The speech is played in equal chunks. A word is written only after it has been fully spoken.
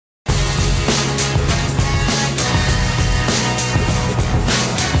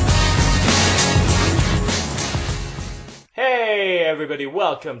everybody,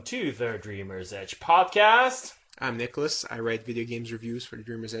 welcome to the Dreamer's Edge podcast. I'm Nicolas. I write video games reviews for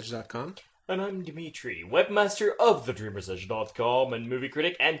thedreamersedge.com. And I'm Dimitri, webmaster of thedreamersedge.com and movie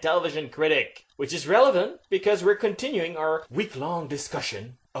critic and television critic. Which is relevant because we're continuing our week-long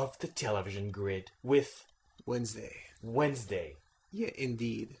discussion of the television grid with Wednesday. Yeah,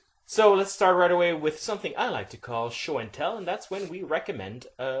 indeed. So let's start right away with something I like to call show and tell, and that's when we recommend,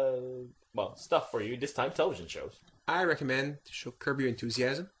 stuff for you, this time television shows. I recommend the show Curb Your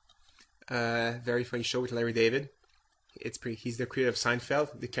Enthusiasm. Very funny show with Larry David. He's the creator of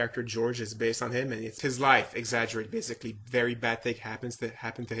Seinfeld. The character George is based on him, and it's his life exaggerated. Basically, very bad thing happen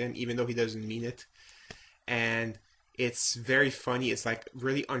to him, even though he doesn't mean it. And it's very funny. It's like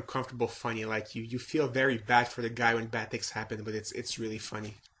really uncomfortable funny. Like you feel very bad for the guy when bad things happen, but it's really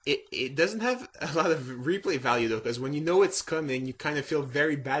funny. It doesn't have a lot of replay value though, because when you know it's coming, you kind of feel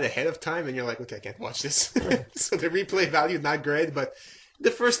very bad ahead of time, and you're like, okay, I can't watch this. So the replay value not great, but the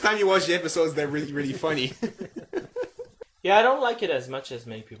first time you watch the episodes, they're really, really funny. Yeah, I don't like it as much as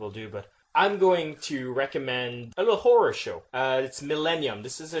many people do, but I'm going to recommend a little horror show. It's Millennium.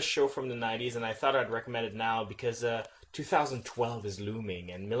 This is a show from the 90s, and I thought I'd recommend it now because 2012 is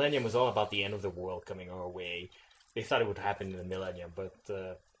looming, and Millennium was all about the end of the world coming our way. They thought it would happen in the millennium, but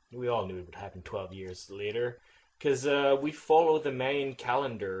we all knew it would happen 12 years later, because we follow the Mayan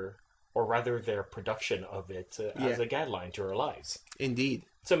calendar, or rather their production of it, as a guideline to our lives. Indeed.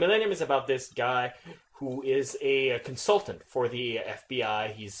 So Millennium is about this guy who is a consultant for the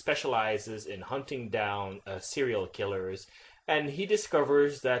FBI. He specializes in hunting down serial killers, and he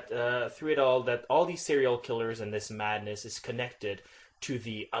discovers that through it all, that all these serial killers and this madness is connected to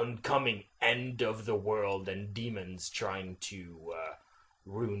the oncoming end of the world and demons trying to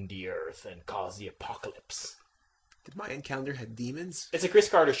ruin the earth and cause the apocalypse. The Mayan calendar had demons? It's a Chris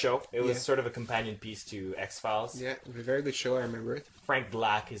Carter show. It was sort of a companion piece to X-Files. Yeah, a very good show. I remember it. Frank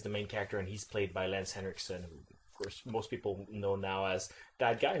Black is the main character, and he's played by Lance Henriksen, who, of course, most people know now as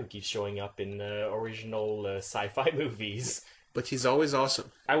that guy who keeps showing up in original sci-fi movies. But he's always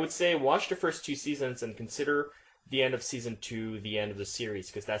awesome. I would say watch the first 2 seasons and consider the end of season 2 the end of the series,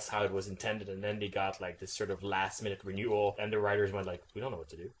 because that's how it was intended, and then they got like this sort of last minute renewal, and the writers went like, we don't know what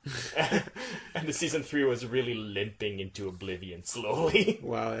to do. And the season 3 was really limping into oblivion slowly.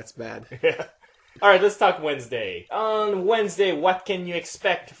 Wow, that's bad. Yeah. Alright, let's talk Wednesday. On Wednesday, what can you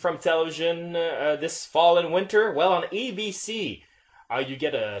expect from television this fall and winter? Well, on ABC, you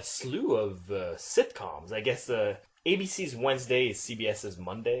get a slew of sitcoms. I guess ABC's Wednesday is CBS's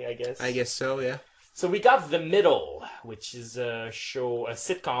Monday, I guess. I guess so, yeah. So we got The Middle, which is a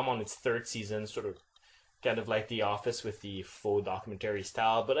sitcom on its 3rd season, sort of kind of like The Office with the faux documentary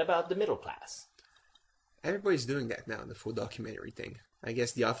style, but about the middle class. Everybody's doing that now, the full documentary thing. I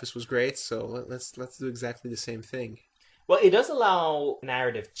guess The Office was great, so let's do exactly the same thing. Well, it does allow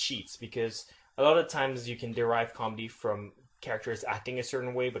narrative cheats, because a lot of times you can derive comedy from characters acting a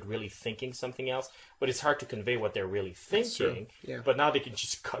certain way but really thinking something else, but it's hard to convey what they're really thinking. Yeah. But now they can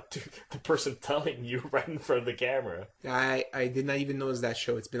just cut to the person telling you right in front of the camera. I did not even notice that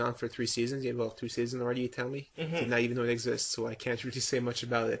show. It's been on for 3 seasons. Yeah, well, 2 seasons already, you tell me. Did not even know it exists, so I can't really say much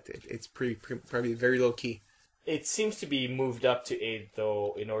about it. It's probably very low key. It seems to be moved up to 8,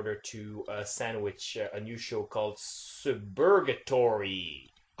 though, in order to sandwich a new show called Suburgatory.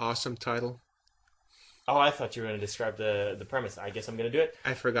 Awesome title. Oh, I thought you were going to describe the premise. I guess I'm going to do it.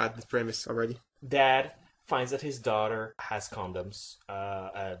 I forgot the premise already. Dad finds that his daughter has condoms,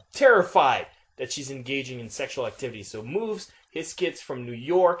 terrified that she's engaging in sexual activity, so moves his kids from New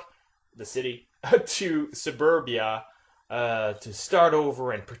York, the city, to suburbia to start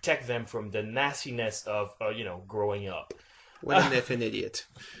over and protect them from the nastiness of, growing up. What an effing idiot.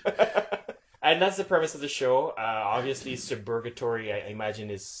 And that's the premise of the show. Obviously, Suburgatory, I imagine,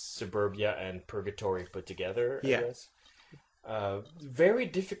 is suburbia and purgatory put together, I guess. Very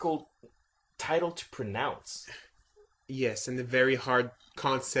difficult title to pronounce. Yes, and a very hard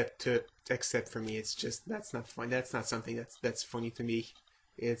concept to accept for me. It's just, that's not fun. That's not something that's funny to me.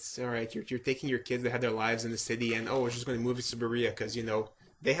 It's, all right, you're taking your kids that have their lives in the city, and, we're just going to move to suburbia because,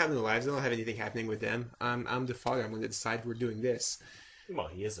 they have no lives. They don't have anything happening with them. I'm the father. I'm going to decide we're doing this. Well,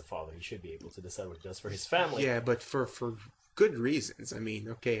 he is a father. He should be able to decide what he does for his family. Yeah, but for good reasons.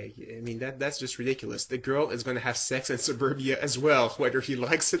 That's just ridiculous. The girl is going to have sex in suburbia as well, whether he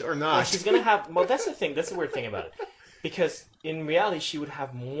likes it or not. Well, she's going to have... Well, that's the thing. That's the weird thing about it. Because in reality, she would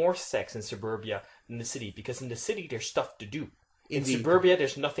have more sex in suburbia than the city. Because in the city, there's stuff to do. Indeed. In suburbia,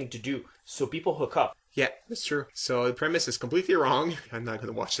 there's nothing to do. So people hook up. Yeah, that's true. So the premise is completely wrong. I'm not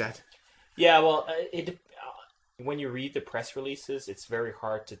going to watch that. Yeah, well, when you read the press releases, it's very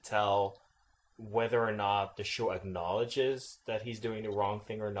hard to tell whether or not the show acknowledges that he's doing the wrong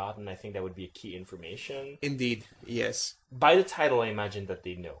thing or not, and I think that would be a key information. Indeed, yes. By the title, I imagine that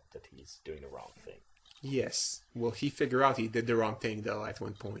they know that he's doing the wrong thing. Yes. Will he figure out he did the wrong thing, though, at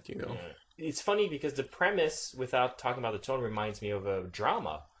one point, you know? Yeah. It's funny because the premise, without talking about the tone, reminds me of a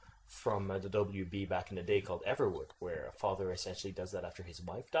drama from the WB back in the day called Everwood, where a father essentially does that after his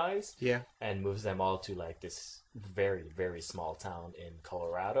wife dies. Yeah. And moves them all to like this very, very small town in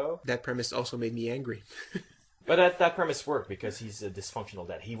Colorado. That premise also made me angry. But that premise worked because he's a dysfunctional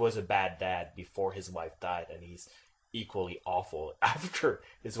dad. He was a bad dad before his wife died, and he's equally awful after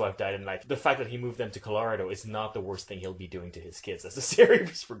his wife died. And like the fact that he moved them to Colorado is not the worst thing he'll be doing to his kids as the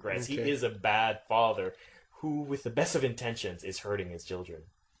series progresses. Okay. He is a bad father who, with the best of intentions, is hurting his children.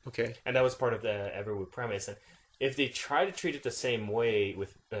 Okay. And that was part of the Everwood premise. And if they try to treat it the same way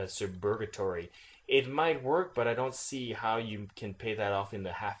with Suburgatory, it might work, but I don't see how you can pay that off in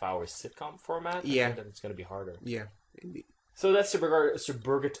the half-hour sitcom format. Yeah. I think that it's going to be harder. Yeah. Indeed. So that's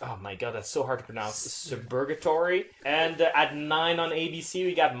oh my god, that's so hard to pronounce. Suburgatory. And at 9 on ABC,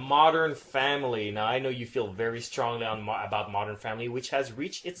 we got Modern Family. Now, I know you feel very strongly about Modern Family, which has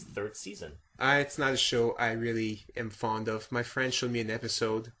reached its 3rd season. It's not a show I really am fond of. My friend showed me an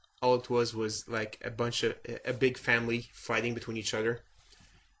episode. All it was like a big family fighting between each other.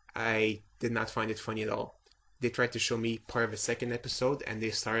 I did not find it funny at all. They tried to show me part of a second episode, and they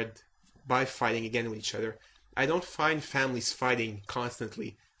started by fighting again with each other. I don't find families fighting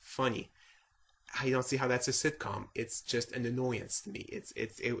constantly funny. I don't see how that's a sitcom. It's just an annoyance to me.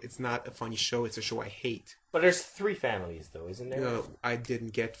 It's not a funny show. It's a show I hate. But there's 3 families, though, isn't there? No, I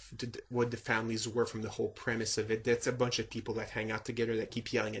didn't get what the families were from the whole premise of it. That's a bunch of people that hang out together that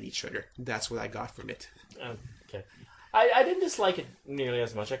keep yelling at each other. That's what I got from it. Okay. I didn't dislike it nearly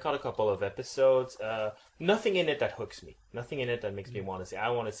as much. I caught a couple of episodes. Nothing in it that hooks me. Nothing in it that makes me want to see. I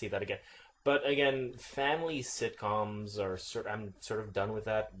want to see that again. But again, family sitcoms are I'm sort of done with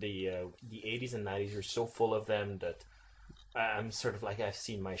that. The 80s and 90s are so full of them that I'm sort of like I've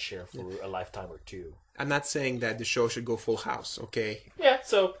seen my share for a lifetime or two. I'm not saying that the show should go Full House, okay? Yeah,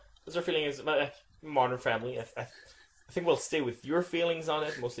 so that's our feeling is Modern Family. I think we'll stay with your feelings on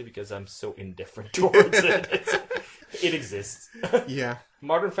it, mostly because I'm so indifferent towards it. It exists. Yeah.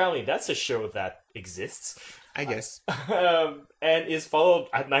 Modern Family, that's a show that exists. I guess. And is followed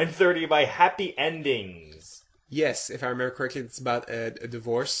at 9:30 by Happy Endings. Yes, if I remember correctly, it's about a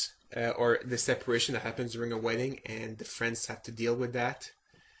divorce or the separation that happens during a wedding, and the friends have to deal with that.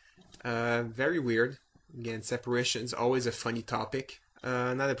 Very weird. Again, separation is always a funny topic.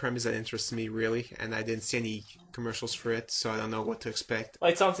 Not a premise that interests me, really, and I didn't see any commercials for it, so I don't know what to expect.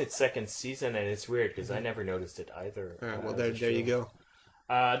 Well, it's on its 2nd season, and it's weird, because I never noticed it either. Well, there you go.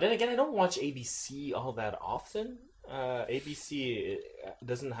 Then again, I don't watch ABC all that often. ABC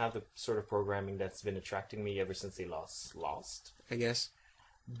doesn't have the sort of programming that's been attracting me ever since they Lost. I guess.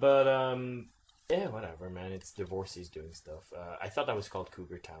 But, yeah, whatever, man. It's divorcees doing stuff. I thought that was called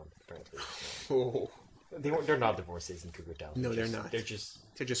Cougar Town, apparently. Oh. They're not divorcees in Cougar Town. No, they're not. They're just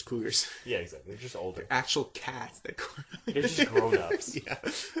cougars. Yeah, exactly. They're just older. They're actual cats. They're just grown-ups. Yeah.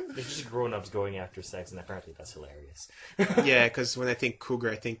 They're just grown-ups going after sex, and apparently that's hilarious. Yeah, because when I think cougar,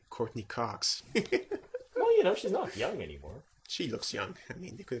 I think Courtney Cox. Well, she's not young anymore. She looks young. I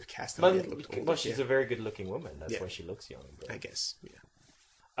mean, they could have cast somebody that looked older. Well, she's a very good-looking woman. That's why she looks young. But... I guess,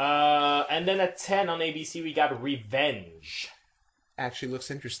 yeah. And then at 10 on ABC, we got Revenge. Actually looks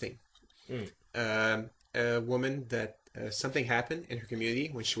interesting. A woman that something happened in her community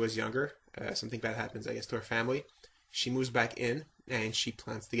when she was younger. Something bad happens, I guess, to her family. She moves back in, and she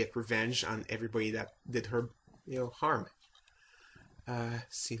plans to get revenge on everybody that did her, harm.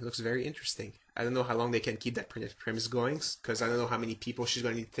 It looks very interesting. I don't know how long they can keep that premise going, because I don't know how many people she's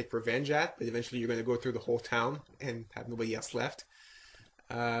going to need to take revenge at, but eventually you're going to go through the whole town and have nobody else left.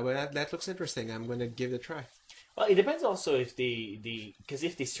 But that looks interesting. I'm going to give it a try. Well, it depends also if because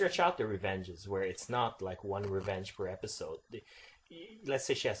if they stretch out the revenges, where it's not like one revenge per episode, let's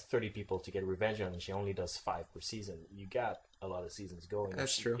say she has 30 people to get revenge on and she only does 5 per season, you got a lot of seasons going.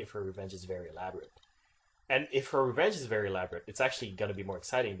 That's true. If her revenge is very elaborate. And if her revenge is very elaborate, it's actually going to be more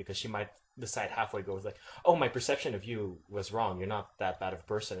exciting because she might decide halfway goes like, oh, my perception of you was wrong. You're not that bad of a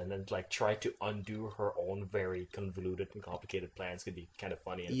person. And then like try to undo her own very convoluted and complicated plans could be kind of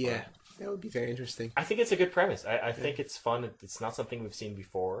funny and fun. That would be very interesting. I think it's a good premise. I think it's fun. It's not something we've seen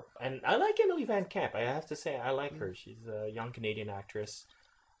before. And I like Emily Van Camp. I have to say, I like her. She's a young Canadian actress.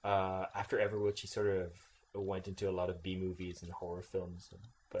 After Everwood, she sort of went into a lot of B movies and horror films.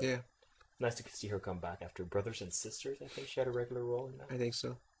 But nice to see her come back after Brothers and Sisters. I think she had a regular role in that. I think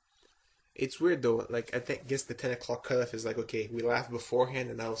so. It's weird though. Like guess the 10 o'clock cutoff is like okay, we laugh beforehand,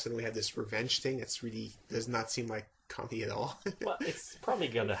 and all of a sudden we have this revenge thing. That's really does not seem like comedy at all. Well, it's probably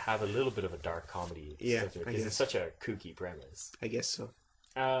going to have a little bit of a dark comedy Yeah, stuff to it I because it's guess. such a kooky premise. I guess so.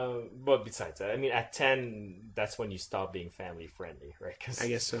 But besides that, I mean, at 10, that's when you stop being family friendly, right? I Because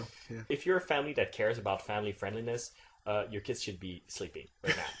guess so. Yeah. if you're a family that cares about family friendliness, your kids should be sleeping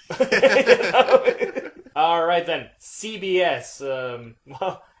right now. You know? All right then, CBS.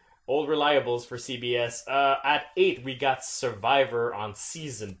 Well, old reliables for CBS. At 8, we got Survivor on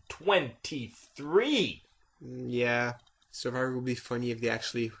season 23. Yeah. Survivor would be funny if they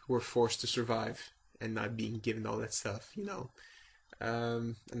actually were forced to survive and not being given all that stuff. Not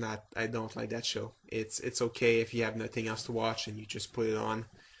I don't like that show. It's okay if you have nothing else to watch and you just put it on,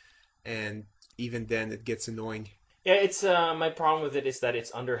 and even then it gets annoying. Yeah, it's my problem with it is that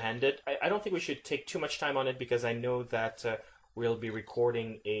it's underhanded. I don't think we should take too much time on it because I know that we'll be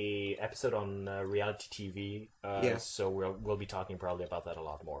recording a episode on reality TV. Yeah. So we'll be talking probably about that a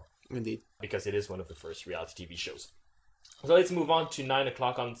lot more Indeed. because it is one of the first reality TV shows. So let's move on to 9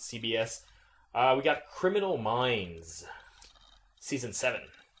 o'clock on CBS. We got Criminal Minds, season 7.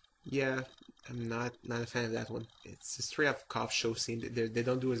 Yeah, I'm not a fan of that one. It's a straight up cop show scene. They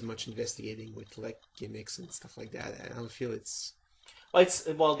don't do as much investigating with like gimmicks and stuff like that. I don't feel it's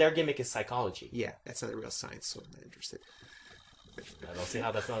Well, their gimmick is psychology. yeah, that's not real science, so I'm not interested. I don't see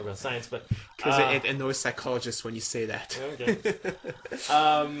how that's not real science, but Because it annoys psychologists when you say that. okay.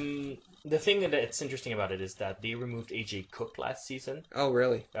 The thing that's interesting about it is that they removed AJ Cook last season, Oh,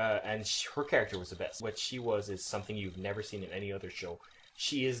 really? and her character was the best. What she was is something you've never seen in any other show.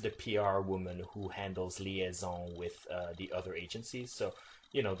 She is the PR woman who handles liaison with the other agencies. So,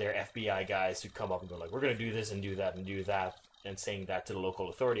 they're FBI guys who come up and go like, we're going to do this and do that and do that, and saying that to the local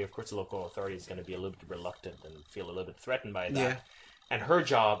authority. Of course, the local authority is going to be a little bit reluctant and feel a little bit threatened by that. Yeah. And her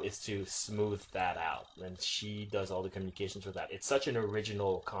job is to smooth that out, and she does all the communications with that. It's such an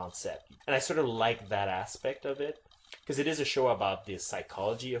original concept, and I sort of like that aspect of it because it is a show about the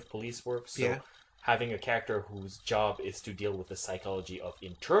psychology of police work. So Yeah. having a character whose job is to deal with the psychology of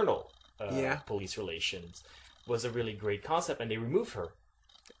internal Yeah. police relations was a really great concept, and they removed her.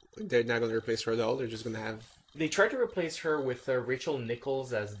 They're not going to replace her at all. They're just going to have. They tried to replace her with Rachel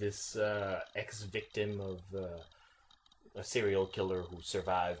Nichols as this ex-victim of a serial killer who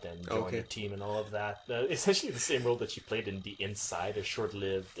survived and joined the team and all of that. Essentially the same role that she played in The Inside, a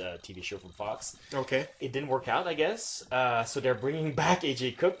short-lived TV show from Fox. Okay. It didn't work out, I guess. So they're bringing back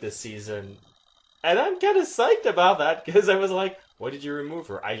AJ Cook this season. And I'm kind of psyched about that because I was like, why did you remove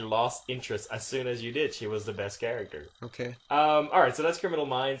her? I lost interest as soon as you did. She was the best character. Okay. All right, so that's Criminal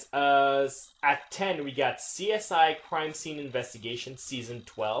Minds. At 10, we got CSI Crime Scene Investigation Season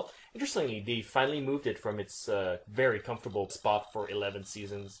 12. Interestingly, they finally moved it from its very comfortable spot for 11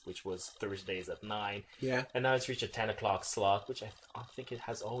 seasons, which was Thursdays at 9. Yeah. And now it's reached a 10 o'clock slot, which I think it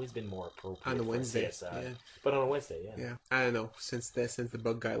has always been more appropriate On a for Wednesday. CSI. Yeah. But on a Wednesday, yeah. Yeah. I don't know. Since the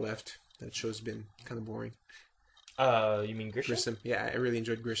bug guy left, that show's been kind of boring. You mean Grisham? Grissom. Yeah, I really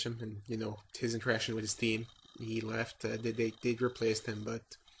enjoyed Grisham, and his interaction with his team. He left. They replaced him, but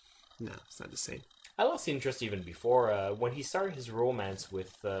no, it's not the same. I lost interest even before when he started his romance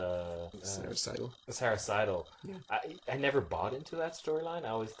with Sarah Seidel. Sarah Seidel. Yeah. I never bought into that storyline. I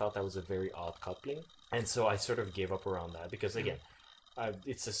always thought that was a very odd coupling, and so I sort of gave up around that because again,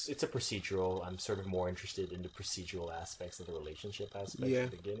 it's a procedural. I'm sort of more interested in the procedural aspects of the relationship aspects to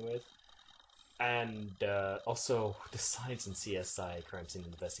begin with. And also, the science in CSI Crime Scene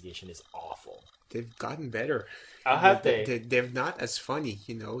Investigation is awful. They've gotten better. How have they? They're not as funny,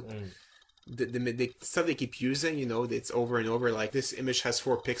 The stuff they keep using, it's over and over. Like, this image has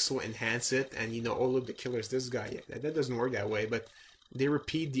 4 pixels, enhance it, and, oh, look, the killer's this guy. Yeah, that doesn't work that way, but they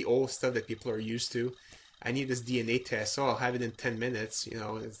repeat the old stuff that people are used to. I need this DNA test. Oh, I'll have it in 10 minutes.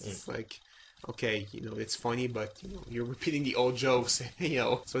 It's like, okay, it's funny, but, you're repeating the old jokes,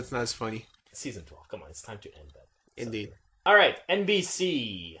 so it's not as funny. Season 12. Come on, it's time to end that. Indeed. All right,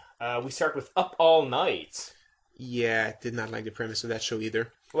 NBC. We start with Up All Night. Yeah, did not like the premise of that show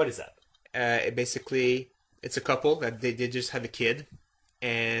either. What is that? Basically, it's a couple that they just have a kid,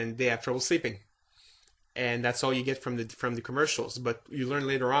 and they have trouble sleeping. And that's all you get from the commercials. But you learn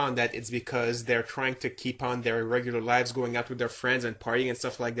later on that it's because they're trying to keep on their regular lives, going out with their friends and partying and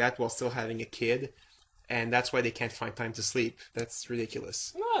stuff like that while still having a kid. And that's why they can't find time to sleep. That's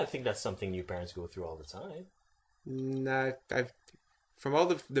ridiculous. Well, I think that's something new parents go through all the time. Nah, from all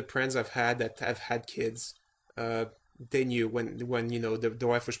the friends I've had that have had kids, they knew when the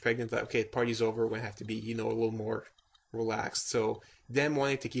wife was pregnant that okay, party's over, we're gonna have to be a little more relaxed. So them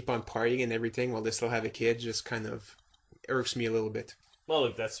wanting to keep on partying and everything while they still have a kid just kind of irks me a little bit. Well,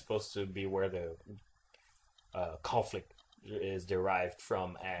 look, that's supposed to be where the conflict is derived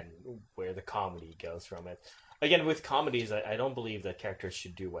from and where the comedy goes from it. Again, with comedies, I don't believe that characters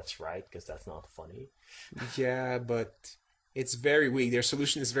should do what's right because that's not funny. Yeah, but it's very weak. Their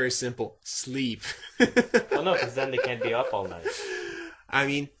solution is very simple: sleep. Well, no, because then they can't be up all night. I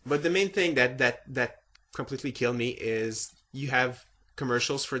mean, but the main thing that completely killed me is you have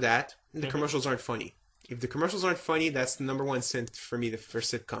commercials for that. And the commercials aren't funny. If the commercials aren't funny, that's the number one sin for me for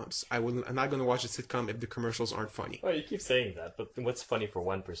sitcoms. I'm not going to watch a sitcom if the commercials aren't funny. Well, you keep saying that, but what's funny for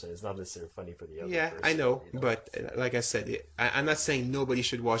one person is not necessarily funny for the other Yeah, person. I know, but like I said, I'm not saying nobody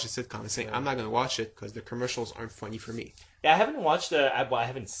should watch a sitcom. I'm saying I'm not going to watch it because the commercials aren't funny for me. Yeah, I haven't watched well, I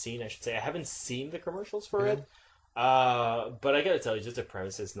haven't seen, I should say. I haven't seen the commercials for it. But I gotta tell you, just the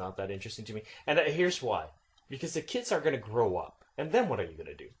premise is not that interesting to me. And here's why. Because the kids are gonna grow up. And then what are you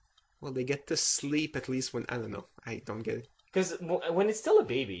gonna do? Well, they get to sleep at least when I don't know. I don't get it. Because when it's still a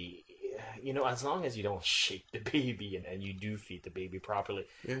baby, as long as you don't shake the baby and you do feed the baby properly,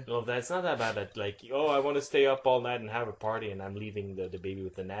 that's not that bad. That like, oh, I want to stay up all night and have a party, and I'm leaving the baby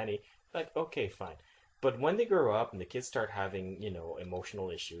with the nanny. Like, okay, fine. But when they grow up and the kids start having, emotional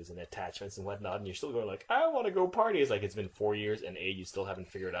issues and attachments and whatnot, and you're still going like, I want to go party. It's like it's been 4 years, and A, you still haven't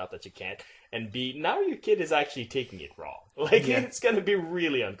figured out that you can't, and B, now your kid is actually taking it wrong. Like, it's going to be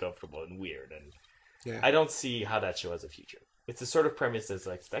really uncomfortable and weird, and I don't see how that show has a future. It's the sort of premise that's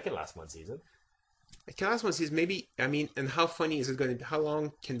like, that can last one season. I can ask one is maybe, I mean, and how funny is it going to, how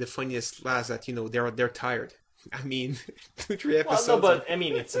long can the funniest last that, they're tired? I mean, 2-3 episodes. Well, no, but I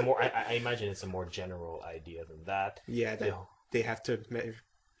mean, it's a more. I imagine it's a more general idea than that. Yeah, they have to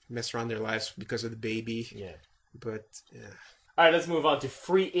mess around their lives because of the baby. Yeah. But all right, let's move on to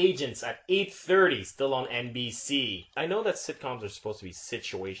Free Agents at 8:30, still on NBC. I know that sitcoms are supposed to be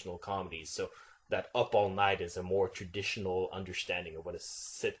situational comedies, so that Up All Night is a more traditional understanding of what a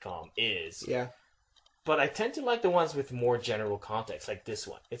sitcom is. Yeah. But I tend to like the ones with more general context, like this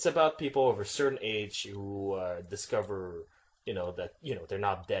one. It's about people over a certain age who discover, that, they're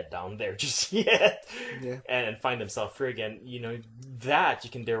not dead down there just yet. Yeah. And find themselves free again. That you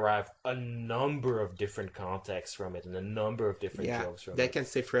can derive a number of different contexts from it and a number of different jokes from it. That can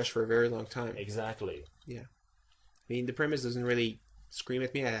stay fresh for a very long time. Exactly. Yeah. I mean, the premise doesn't really scream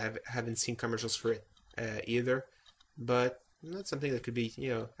at me. I haven't seen commercials for it either. But that's something that could be,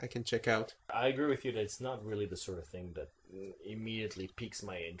 I can check out. I agree with you that it's not really the sort of thing that immediately piques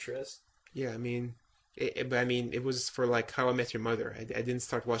my interest. Yeah, I mean, it was for like How I Met Your Mother. I didn't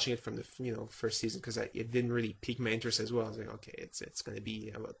start watching it from the first season because it didn't really pique my interest as well. I was like, okay, it's going to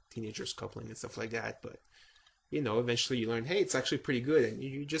be about teenagers coupling and stuff like that. But eventually you learn, hey, it's actually pretty good, and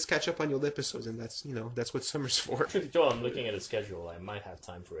you just catch up on your episodes, and that's what summer's for. Joel, I'm looking at a schedule. I might have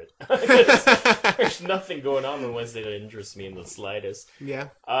time for it. There's nothing going on Wednesday that interests me in the slightest. Yeah.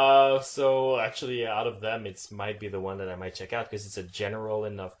 So actually, out of them, it might be the one that I might check out because it's a general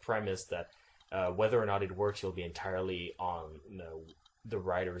enough premise that whether or not it works will be entirely on the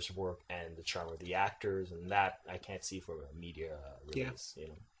writer's work and the charm of the actors, and that I can't see from a media release. Yeah.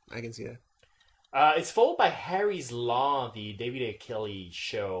 I can see that. It's followed by Harry's Law, the David A. Kelly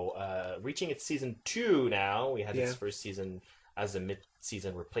show, reaching its season 2 now. We had its first season as a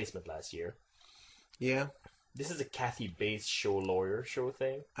mid-season replacement last year. Yeah. This is a Kathy Bates lawyer show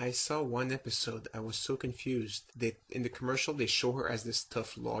thing. I saw one episode. I was so confused. In the commercial, they show her as this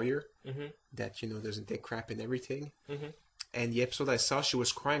tough lawyer that, doesn't take crap and everything. And the episode I saw, she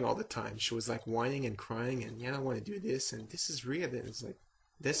was crying all the time. She was like whining and crying and, I want to do this. And this is real. And it's like,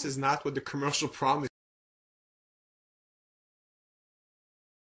 this is not what the commercial promised.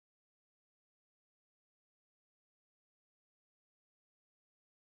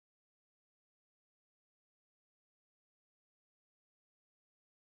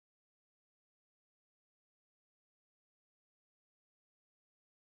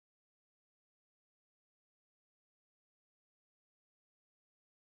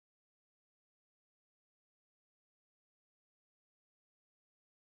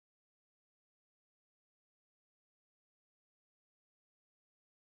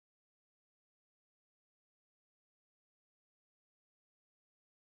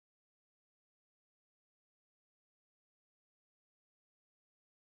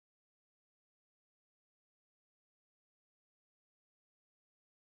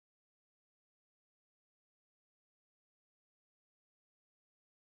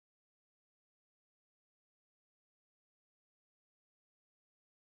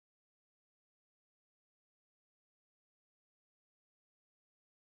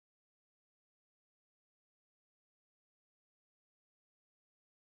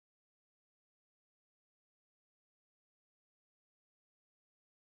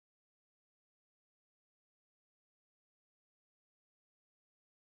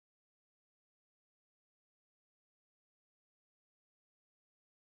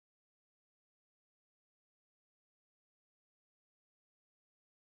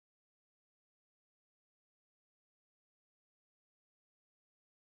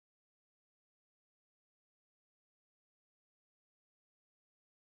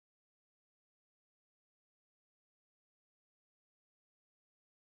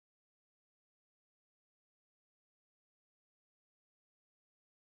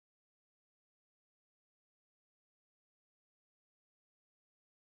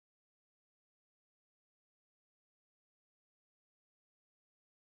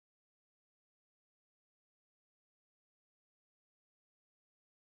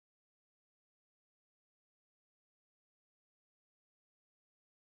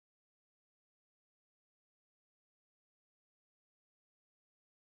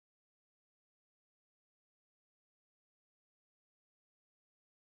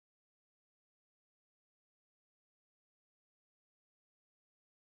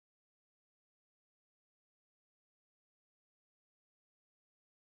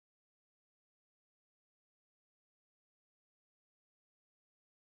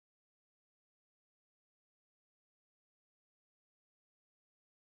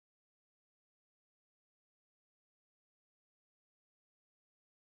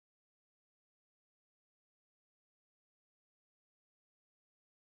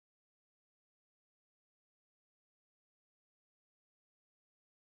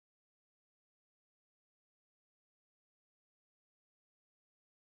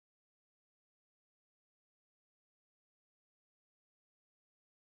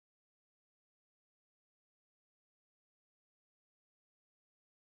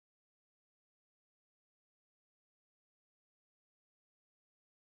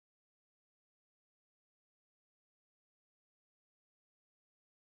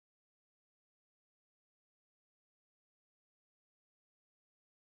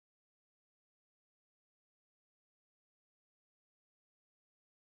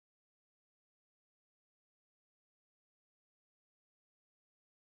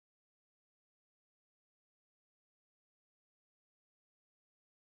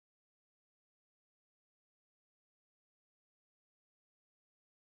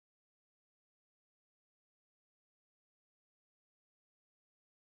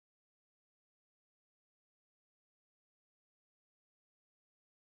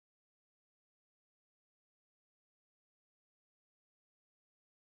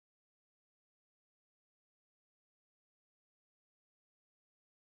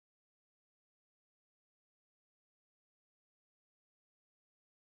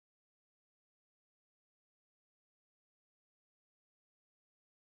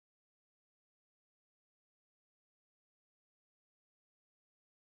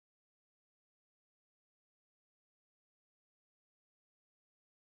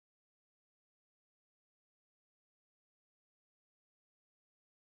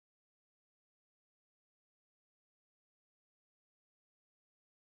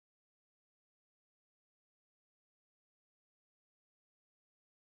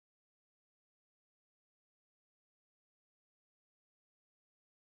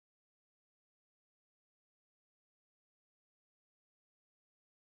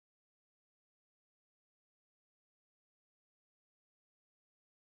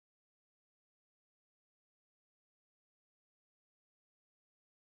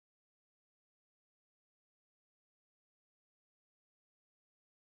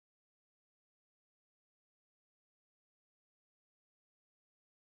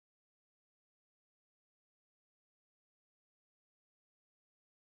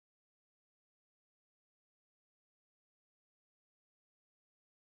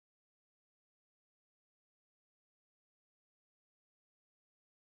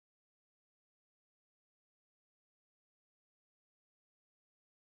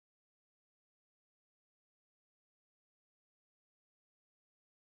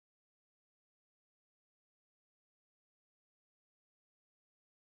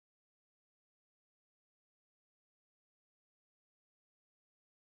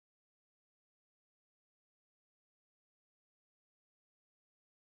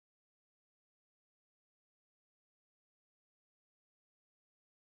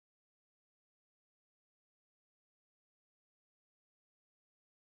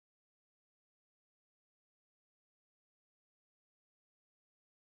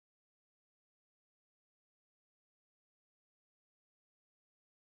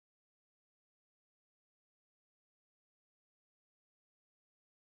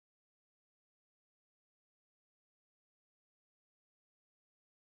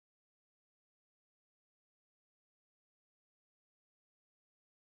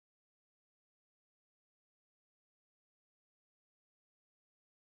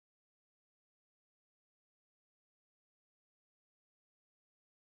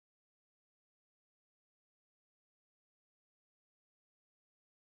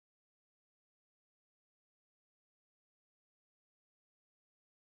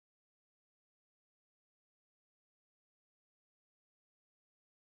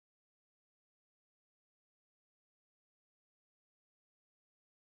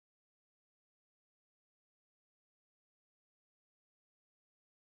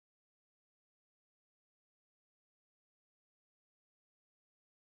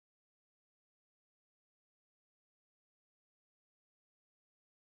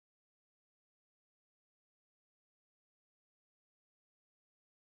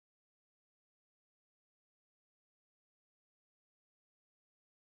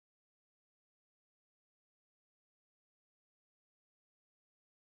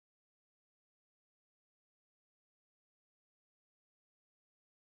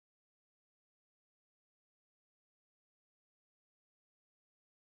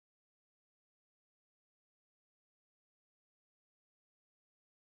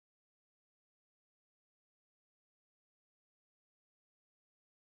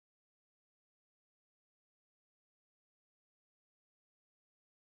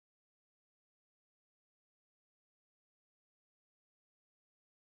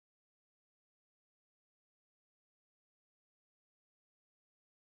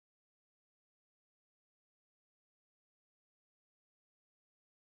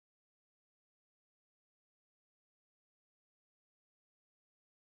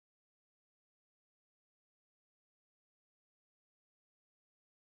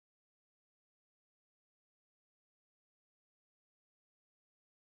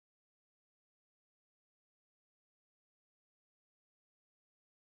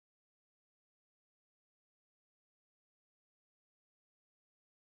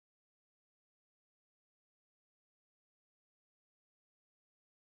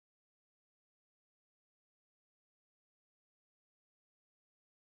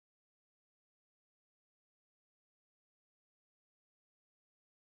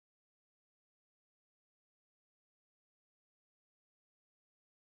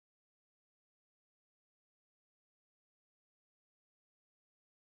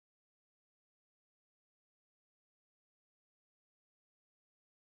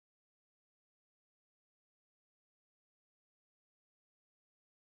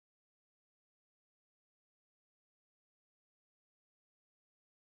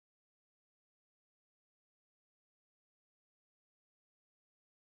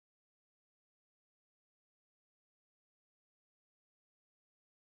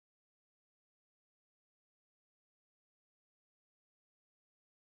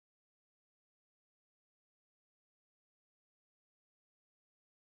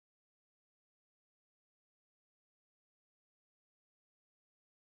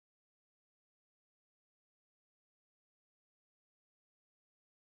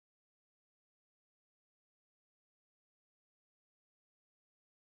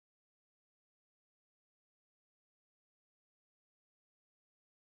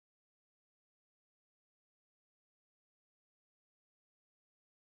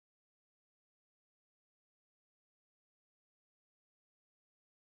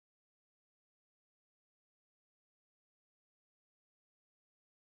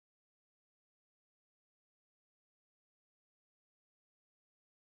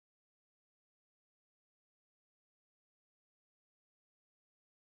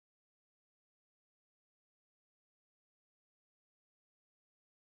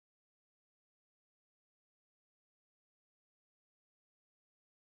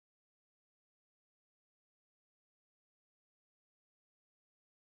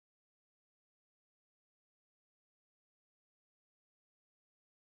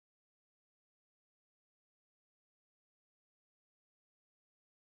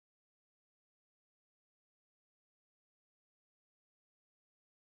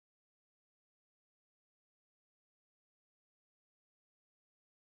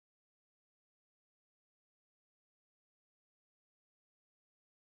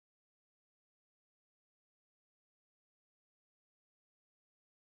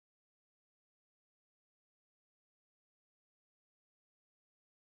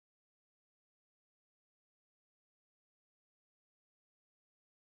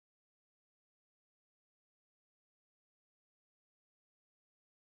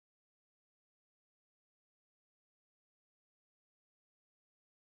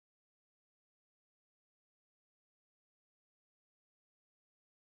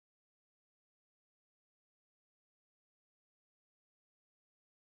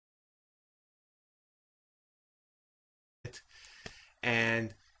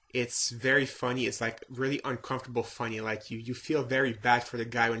 And it's very funny. It's like really uncomfortable funny. Like you feel very bad for the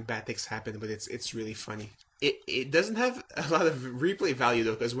guy when bad things happen, but it's really funny. It doesn't have a lot of replay value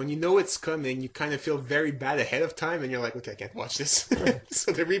though, because when you know it's coming, you kind of feel very bad ahead of time, and you're like, okay, I can't watch this.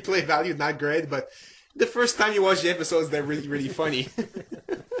 So the replay value not great, but the first time you watch the episodes, they're really funny.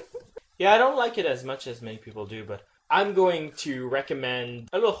 Yeah, I don't like it as much as many people do, but I'm going to recommend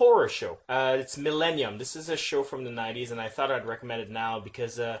a little horror show. It's Millennium. This is a show from the 90s, and I thought I'd recommend it now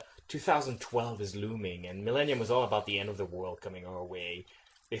because 2012 is looming, and Millennium was all about the end of the world coming our way.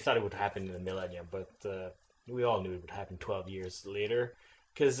 They thought it would happen in the millennium, but we all knew it would happen 12 years later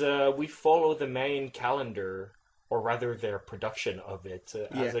because we follow the Mayan calendar, or rather their production of it,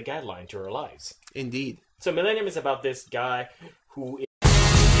 as a guideline to our lives. Indeed. So Millennium is about this guy who is...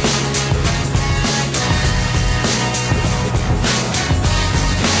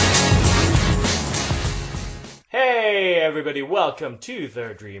 Hey everybody, welcome to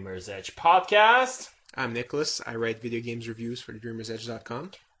the Dreamer's Edge podcast. I'm Nicolas. I write video games reviews for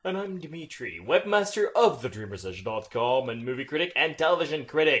thedreamersedge.com. And I'm Dimitri, webmaster of thedreamersedge.com and movie critic and television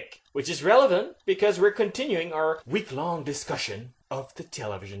critic. Which is relevant because we're continuing our week-long discussion of the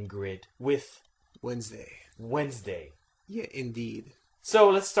television grid with Wednesday. Yeah, indeed.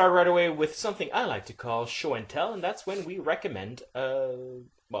 So let's start right away with something I like to call show and tell, and that's when we recommend,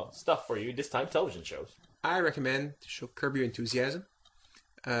 stuff for you, this time television shows. I recommend the show Curb Your Enthusiasm.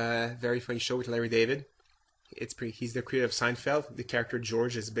 Very funny show with Larry David. He's the creator of Seinfeld. The character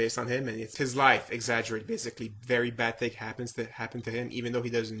George is based on him, and it's his life exaggerated. Basically, very bad thing happen to him, even though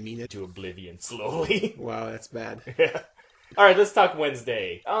he doesn't mean it. To oblivion slowly. Wow, that's bad. Yeah. All right, let's talk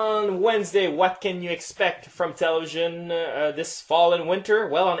Wednesday. On Wednesday, what can you expect from television this fall and winter?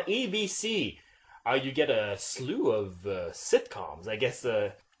 Well, on ABC, you get a slew of sitcoms. I guess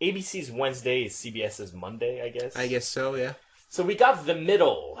ABC's Wednesday is CBS's Monday, I guess. I guess so, yeah. So we got The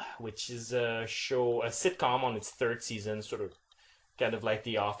Middle, which is a sitcom on its third season, sort of kind of like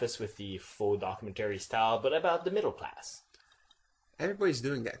The Office with the faux documentary style, but about the middle class. Everybody's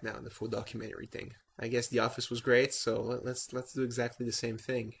doing that now, the full documentary thing. I guess The Office was great, so let's do exactly the same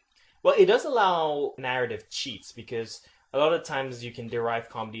thing. Well, it does allow narrative cheats, because a lot of times you can derive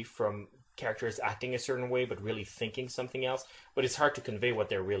comedy from characters acting a certain way but really thinking something else, but it's hard to convey what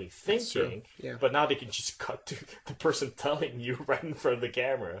they're really thinking. Yeah. But now they can just cut to the person telling you right in front of the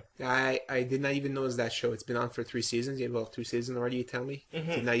camera. I did not even notice that show. It's been on for 3 seasons. Yeah, well, 2 seasons already, you tell me.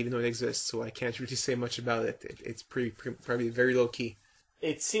 Mm-hmm. Did not even know it exists, so I can't really say much about it. It's probably very low key.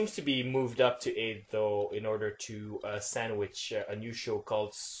 It seems to be moved up to 8, though, in order to sandwich a new show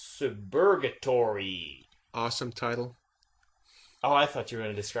called Suburgatory. Awesome title. Oh, I thought you were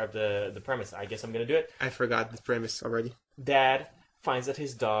going to describe the premise. I guess I'm going to do it. I forgot the premise already. Dad finds that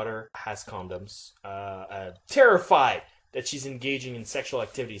his daughter has condoms, terrified that she's engaging in sexual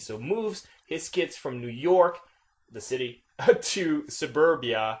activity, so moves his kids from New York, the city, to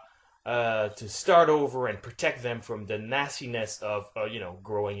suburbia to start over and protect them from the nastiness of,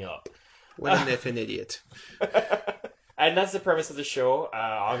 growing up. What an effing idiot. And that's the premise of the show.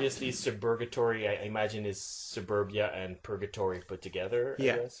 Obviously, Suburgatory, I imagine, is suburbia and purgatory put together, I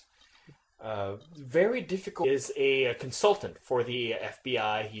guess. Very difficult. Is a consultant for the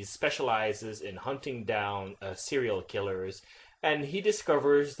FBI. He specializes in hunting down serial killers. And he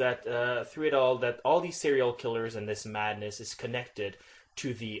discovers that through it all, that all these serial killers and this madness is connected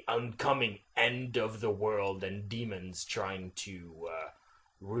to the oncoming end of the world and demons trying to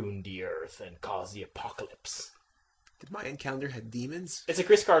ruin the earth and cause the apocalypse. The Mayan calendar had demons? It's a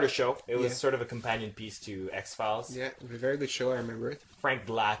Chris Carter show. It was sort of a companion piece to X-Files. Yeah, it was a very good show. I remember it. Frank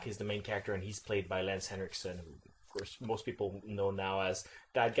Black is the main character, and he's played by Lance Henriksen, who, of course, most people know now as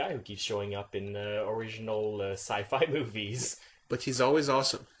that guy who keeps showing up in original sci-fi movies. But he's always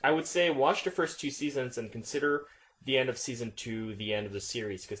awesome. I would say watch the first 2 seasons and consider the end of season 2 the end of the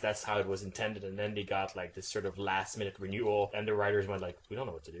series, because that's how it was intended, and then they got like this sort of last minute renewal, and the writers went like, we don't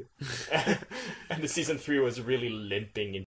know what to do. And the season 3 was really limping